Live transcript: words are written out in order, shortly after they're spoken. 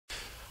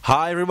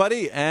Hi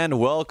everybody and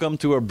welcome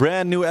to a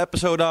brand new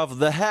episode of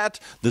The Hat,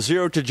 the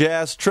Zero to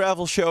Jazz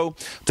travel show.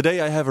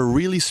 Today I have a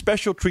really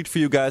special treat for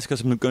you guys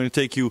because I'm going to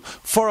take you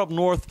far up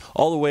north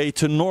all the way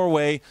to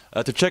Norway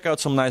to check out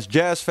some nice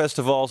jazz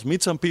festivals,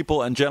 meet some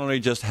people and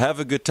generally just have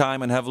a good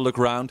time and have a look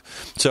around.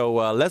 So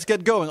let's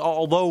get going.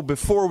 Although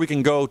before we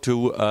can go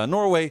to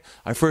Norway,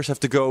 I first have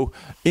to go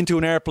into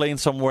an airplane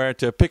somewhere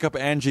to pick up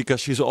Angie because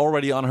she's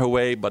already on her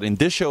way. But in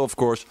this show, of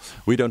course,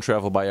 we don't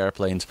travel by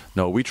airplanes.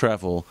 No, we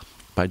travel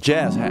by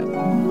Jazz Hat.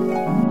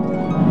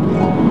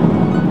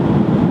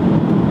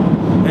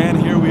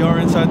 And here we are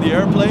inside the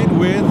airplane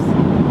with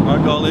our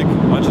colleague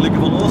Angelique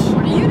van Os.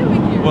 What are you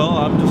doing here? Well,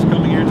 I'm just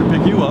coming here to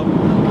pick you up.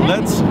 Okay.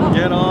 Let's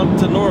get on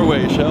to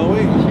Norway, shall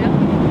we?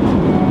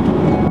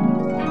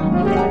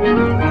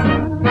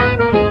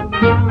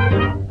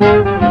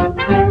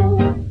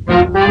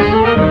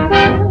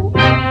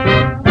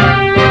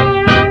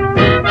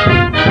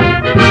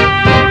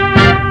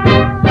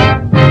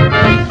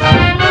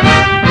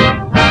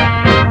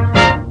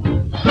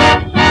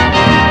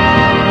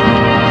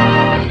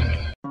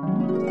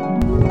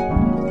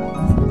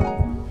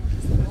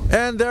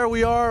 And there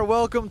we are,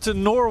 welcome to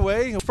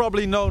Norway. It's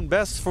probably known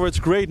best for its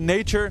great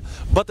nature,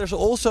 but there's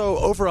also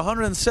over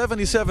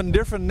 177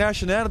 different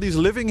nationalities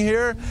living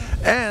here,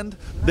 and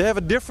they have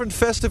a different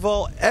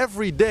festival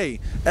every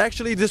day.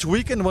 Actually, this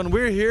weekend when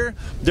we're here,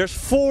 there's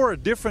 4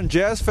 different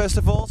jazz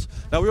festivals.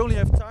 Now we only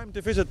have time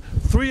to visit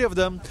 3 of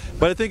them,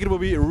 but I think it will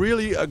be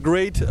really a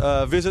great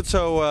visit.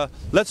 So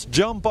let's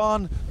jump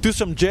on to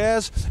some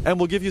jazz and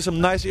we'll give you some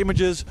nice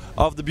images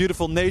of the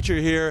beautiful nature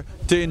here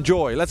to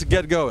enjoy. Let's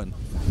get going.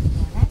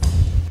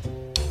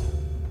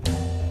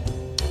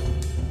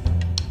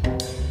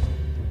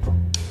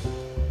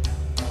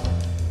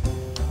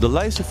 The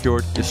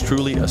Leisefjord is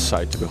truly a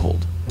sight to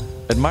behold.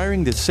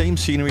 Admiring this same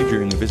scenery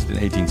during a visit in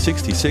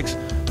 1866,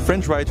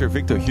 French writer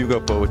Victor Hugo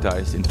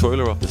poetized in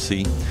Toiler of the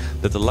Sea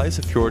that the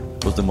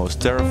Leisefjord was the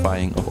most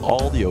terrifying of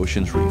all the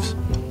ocean's reefs.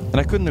 And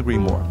I couldn't agree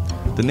more.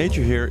 The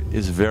nature here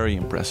is very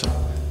impressive,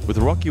 with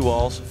rocky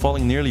walls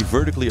falling nearly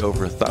vertically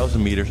over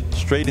 1,000 meters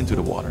straight into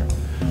the water.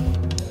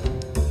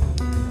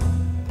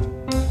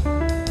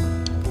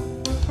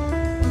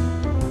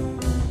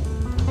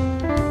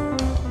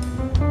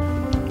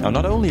 Now,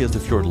 not only is the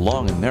fjord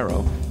long and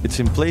narrow, it's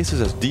in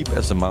places as deep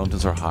as the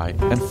mountains are high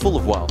and full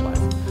of wildlife.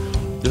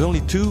 There's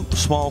only 2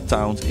 small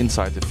towns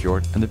inside the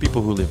fjord, and the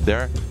people who live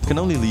there can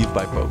only leave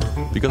by boat,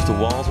 because the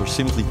walls are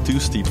simply too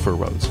steep for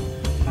roads.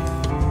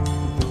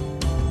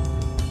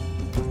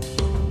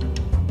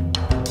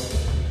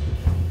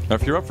 Now,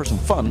 if you're up for some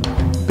fun,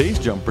 base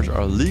jumpers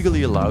are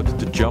legally allowed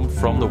to jump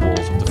from the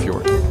walls of the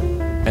fjord.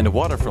 And the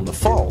water from the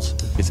falls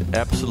is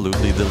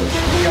absolutely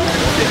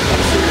delicious.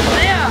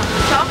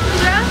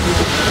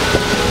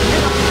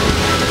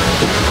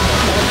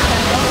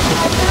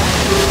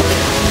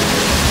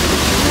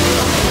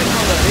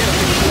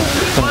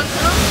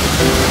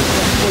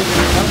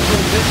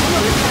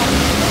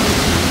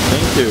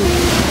 Thank you.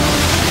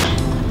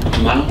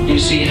 One you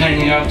see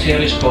hanging out here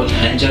is called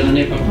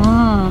Hanjalanipa.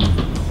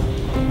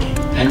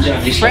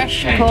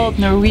 Fresh, cold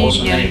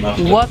Norwegian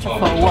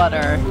waterfall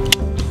water.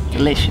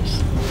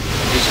 Delicious.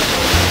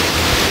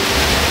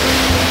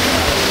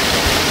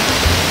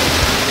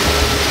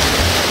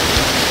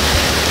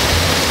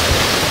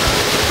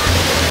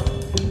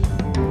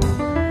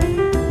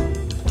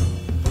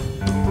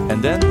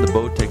 And then the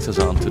boat takes us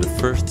on to the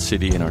first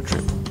city in our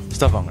trip,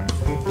 Stavanger,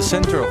 the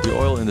center of the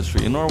oil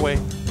industry in Norway,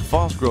 the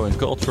fast-growing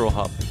cultural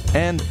hub,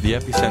 and the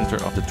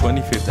epicenter of the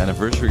 25th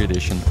anniversary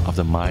edition of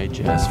the My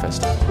Jazz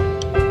Festival.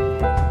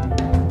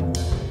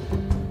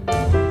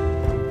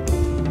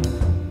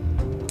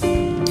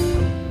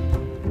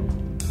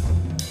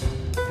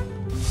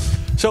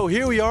 So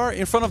here we are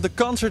in front of the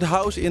concert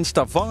house in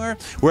Stavanger,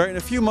 where in a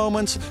few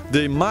moments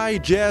the My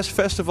Jazz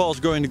Festival is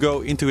going to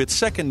go into its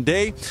 2nd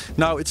day.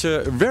 Now it's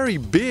a very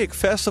big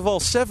festival,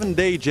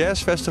 7-day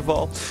jazz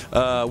festival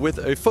with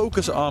a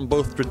focus on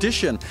both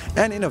tradition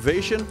and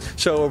innovation.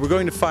 So we're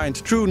going to find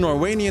true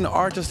Norwegian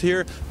artists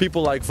here,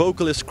 people like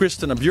vocalist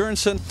Kristen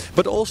Bjørnsen,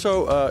 but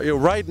also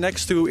right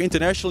next to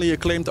internationally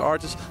acclaimed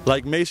artists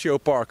like Maceo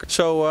Parker.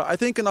 So I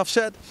think enough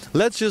said,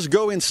 let's just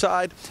go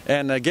inside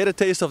and get a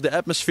taste of the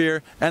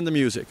atmosphere and the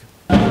music.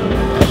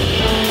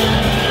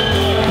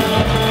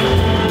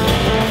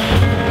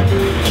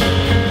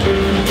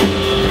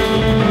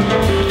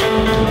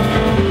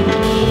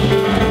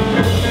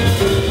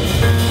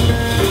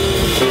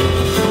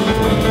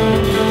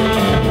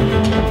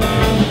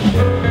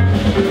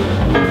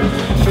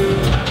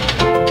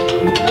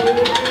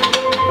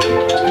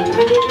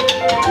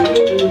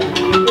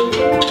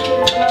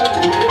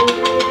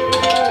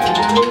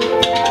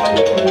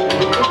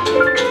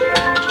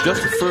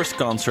 Just the first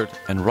concert,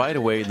 and right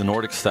away the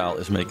Nordic style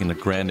is making a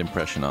grand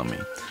impression on me.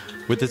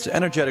 With its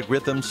energetic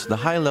rhythms, the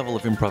high level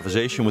of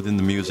improvisation within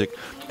the music,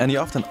 and the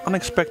often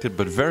unexpected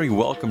but very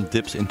welcome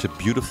dips into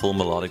beautiful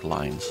melodic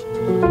lines.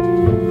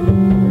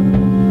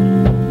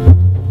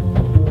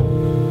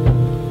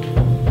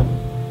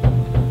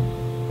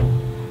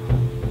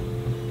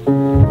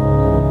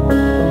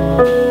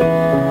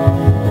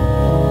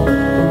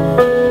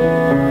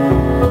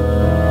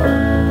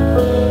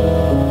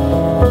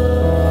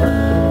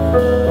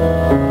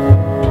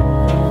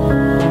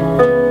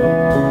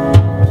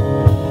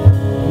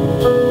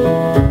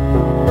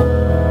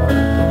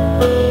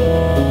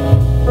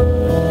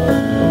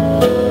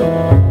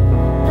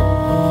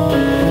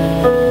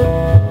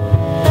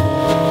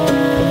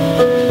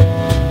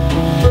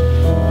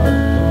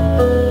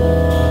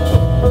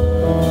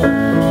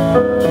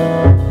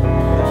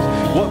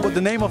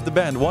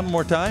 one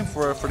more time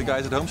for the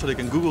guys at home so they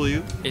can Google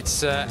you.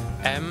 It's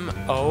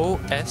M-O-S-K-U-S,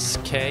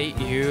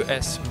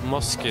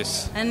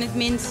 Moskus. And it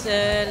means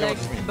like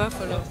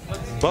buffalo.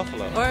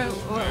 Buffalo. Or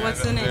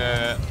what's the name?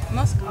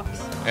 Musk ox.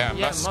 Yeah,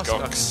 Yeah, musk musk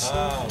ox.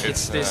 ox.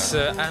 It's This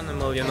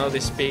animal, you know,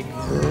 this big.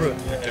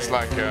 it's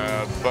like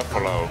a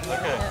buffalo,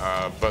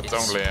 but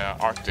only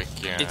Arctic.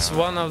 It's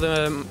one of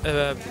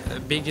the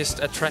biggest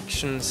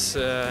attractions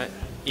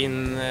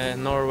in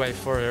Norway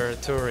for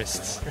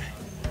tourists.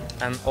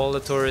 And all the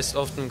tourists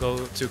often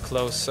go too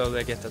close, so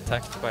they get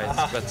attacked by it.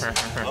 But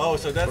Oh,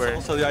 so that's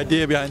also the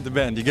idea behind the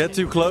band. You get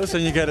too close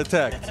and you get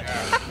attacked.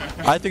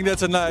 I think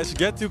that's a nice,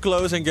 get too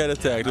close and get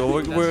attacked.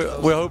 Well,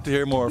 we hope to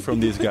hear more from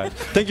these guys.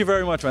 Thank you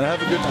very much, man.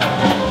 Have a good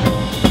night.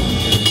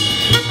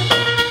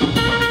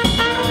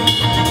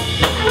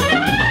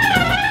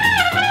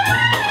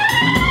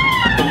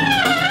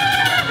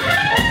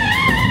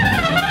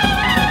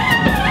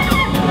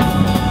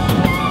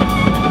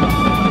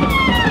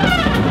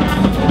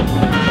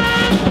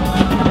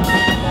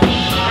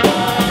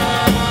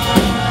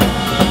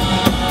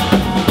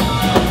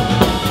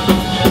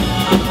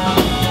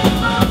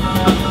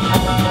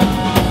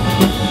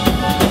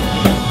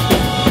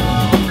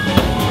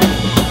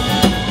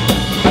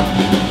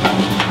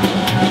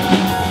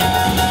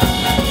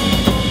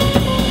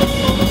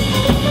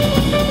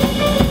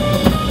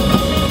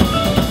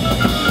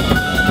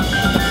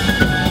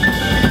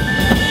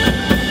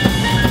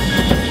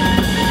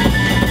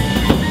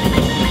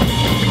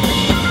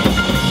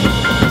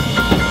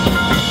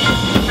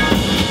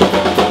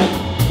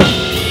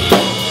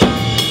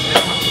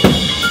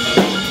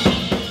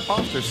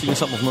 Seeing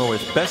some of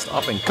Norway's best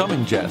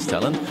up-and-coming jazz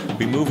talent,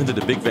 we move into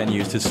the big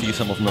venues to see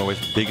some of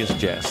Norway's biggest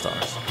jazz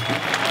stars.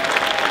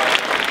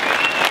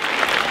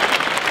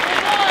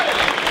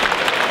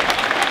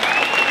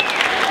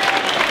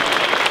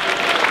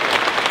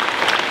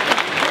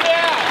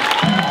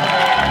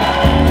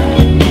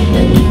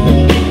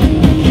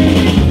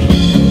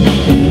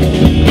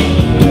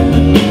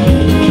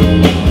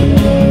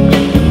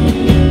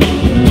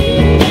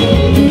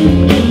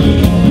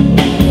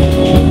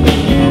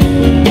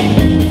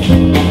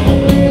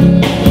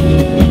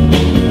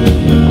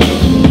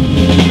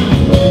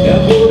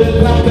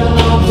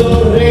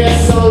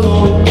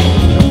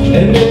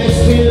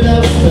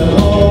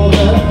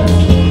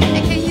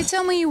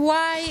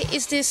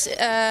 Is this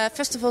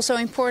festival so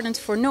important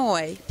for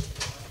Norway?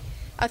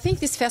 I think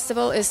this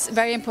festival is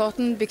very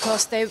important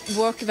because they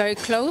work very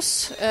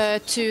close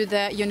to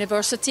the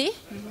university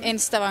in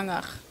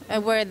Stavanger,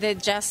 where the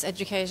jazz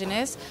education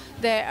is.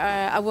 They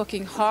are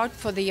working hard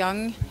for the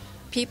young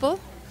people.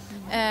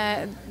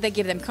 They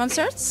give them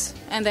concerts,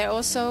 and they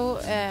also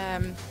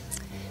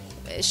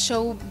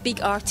show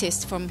big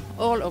artists from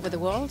all over the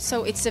world.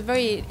 So it's a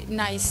very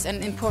nice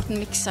and important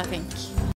mix, I think.